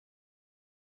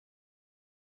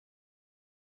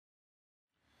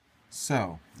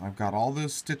So I've got all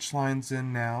those stitch lines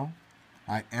in now.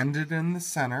 I ended in the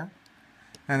center,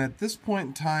 and at this point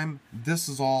in time, this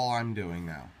is all I'm doing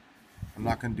now. I'm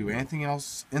not going to do anything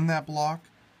else in that block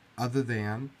other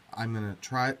than I'm going to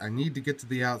try, I need to get to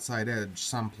the outside edge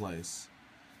someplace,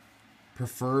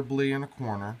 preferably in a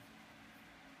corner.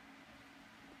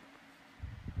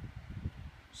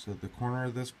 So the corner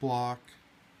of this block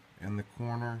and the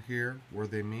corner here where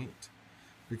they meet,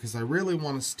 because I really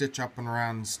want to stitch up and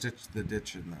around and stitch the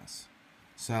ditch in this.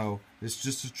 So it's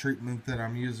just a treatment that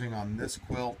I'm using on this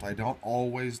quilt. I don't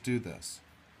always do this.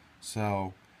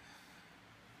 So,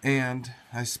 and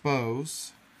I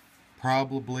suppose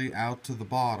probably out to the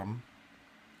bottom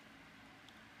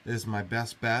is my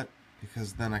best bet,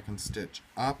 because then I can stitch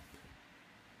up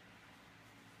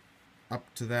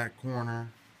to that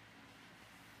corner,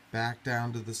 back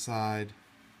down to the side,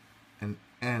 and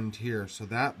end here. So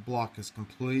that block is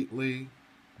completely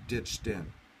ditched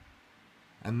in.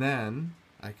 And then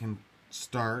I can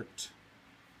start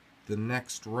the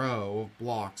next row of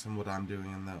blocks and what I'm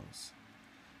doing in those.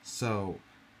 So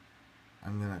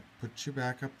I'm going to put you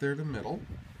back up there to middle.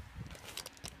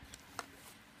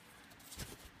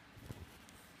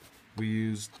 We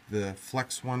used the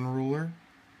Flex 1 ruler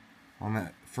on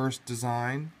that first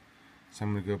design. So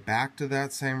I'm going to go back to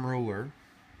that same ruler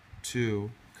to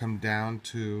come down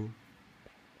to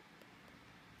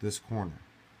this corner.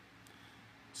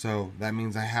 So that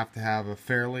means I have to have a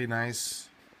fairly nice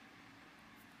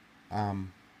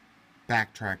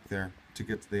backtrack there to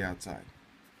get to the outside.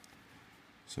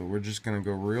 So we're just going to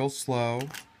go real slow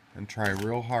and try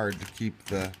real hard to keep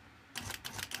the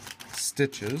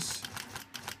stitches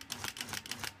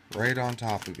right on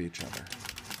top of each other.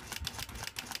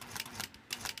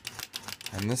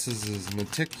 And this is as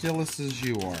meticulous as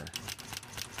you are.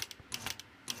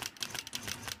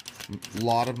 A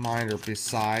lot of mine are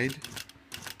beside.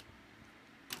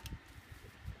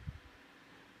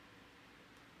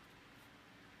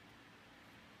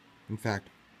 In fact,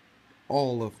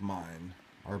 all of mine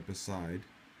are beside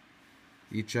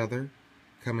each other,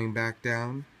 coming back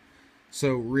down.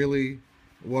 So really,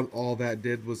 what all that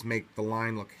did was make the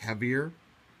line look heavier.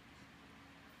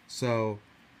 So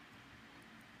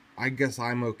I guess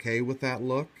I'm okay with that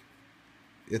look.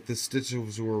 If the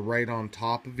stitches were right on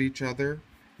top of each other,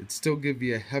 it'd still give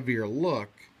you a heavier look,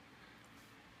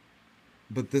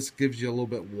 but this gives you a little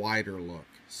bit wider look.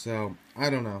 So I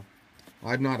don't know.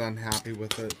 I'm not unhappy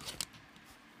with it.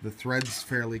 The thread's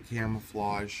fairly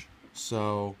camouflage,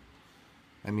 so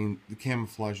I mean, the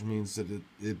camouflage means that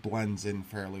it blends in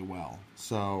fairly well.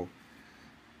 So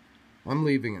I'm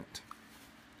leaving it.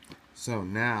 So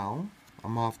now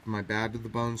I'm off to my bad to the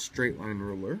bone straight line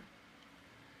ruler,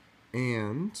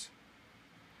 and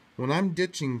when I'm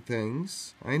ditching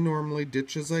things, I normally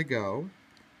ditch as I go,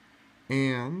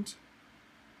 and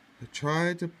I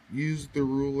try to use the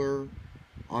ruler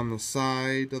on the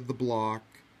side of the block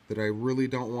that I really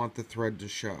don't want the thread to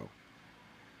show.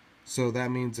 So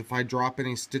that means if I drop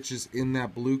any stitches in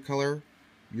that blue color,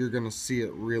 you're going to see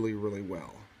it really, really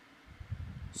well.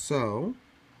 So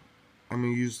I'm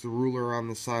going to use the ruler on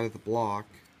the side of the block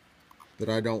that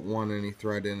I don't want any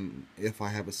thread in if I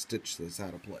have a stitch that's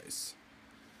out of place.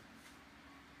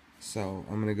 So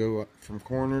I'm going to go from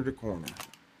corner to corner,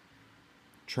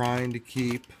 trying to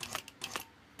keep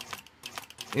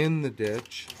in the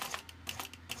ditch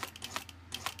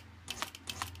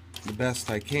the best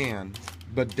I can,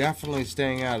 but definitely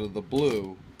staying out of the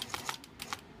blue,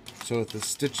 so if the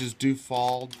stitches do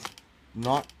fall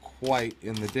not quite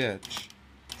in the ditch,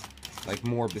 like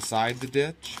more beside the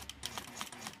ditch,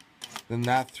 then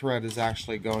that thread is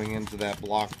actually going into that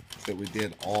block that we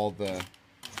did all the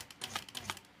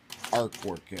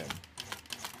artwork in.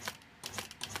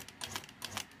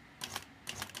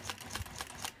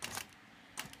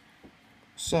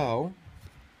 So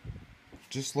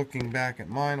just looking back at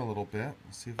mine a little bit,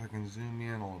 let's see if I can zoom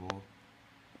in a little.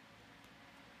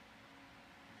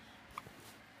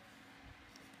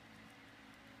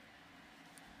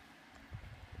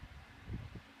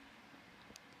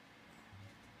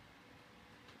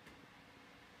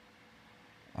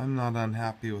 I'm not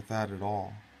unhappy with that at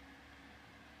all.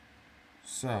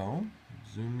 So,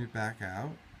 zoom me back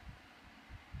out.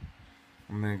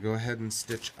 I'm going to go ahead and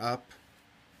stitch up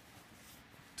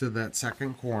to that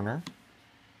second corner.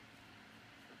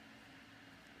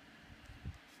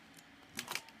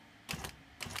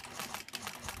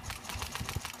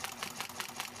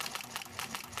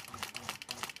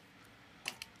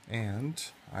 And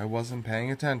I wasn't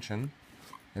paying attention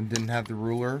and didn't have the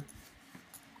ruler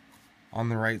on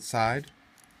the right side.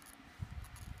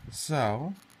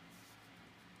 So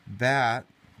that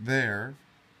there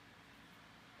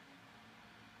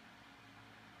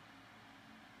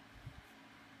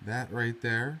That right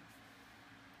there,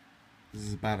 this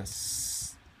is about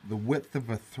the width of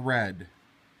a thread,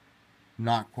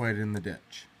 not quite in the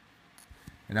ditch.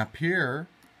 And up here,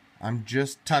 I'm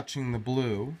just touching the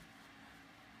blue,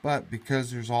 but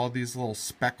because there's all these little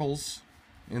speckles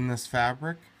in this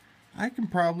fabric, I can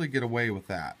probably get away with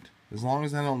that, as long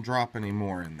as I don't drop any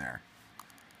more in there.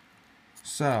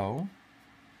 So,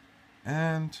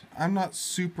 and I'm not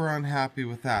super unhappy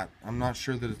with that. I'm not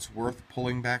sure that it's worth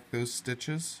pulling back those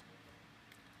stitches.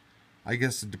 I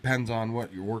guess it depends on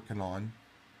what you're working on.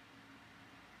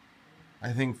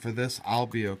 I think for this, I'll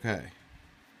be okay.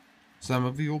 Some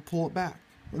of you will pull it back,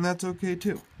 and that's okay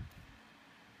too.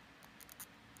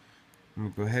 I'm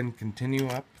going to go ahead and continue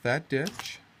up that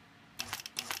ditch.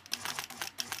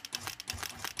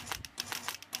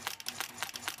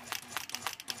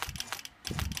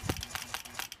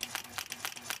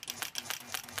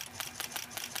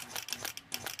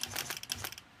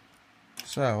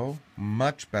 So,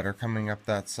 much better coming up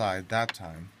that side that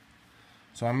time.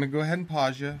 So I'm going to go ahead and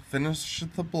pause you, finish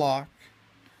the block,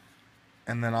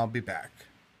 and then I'll be back.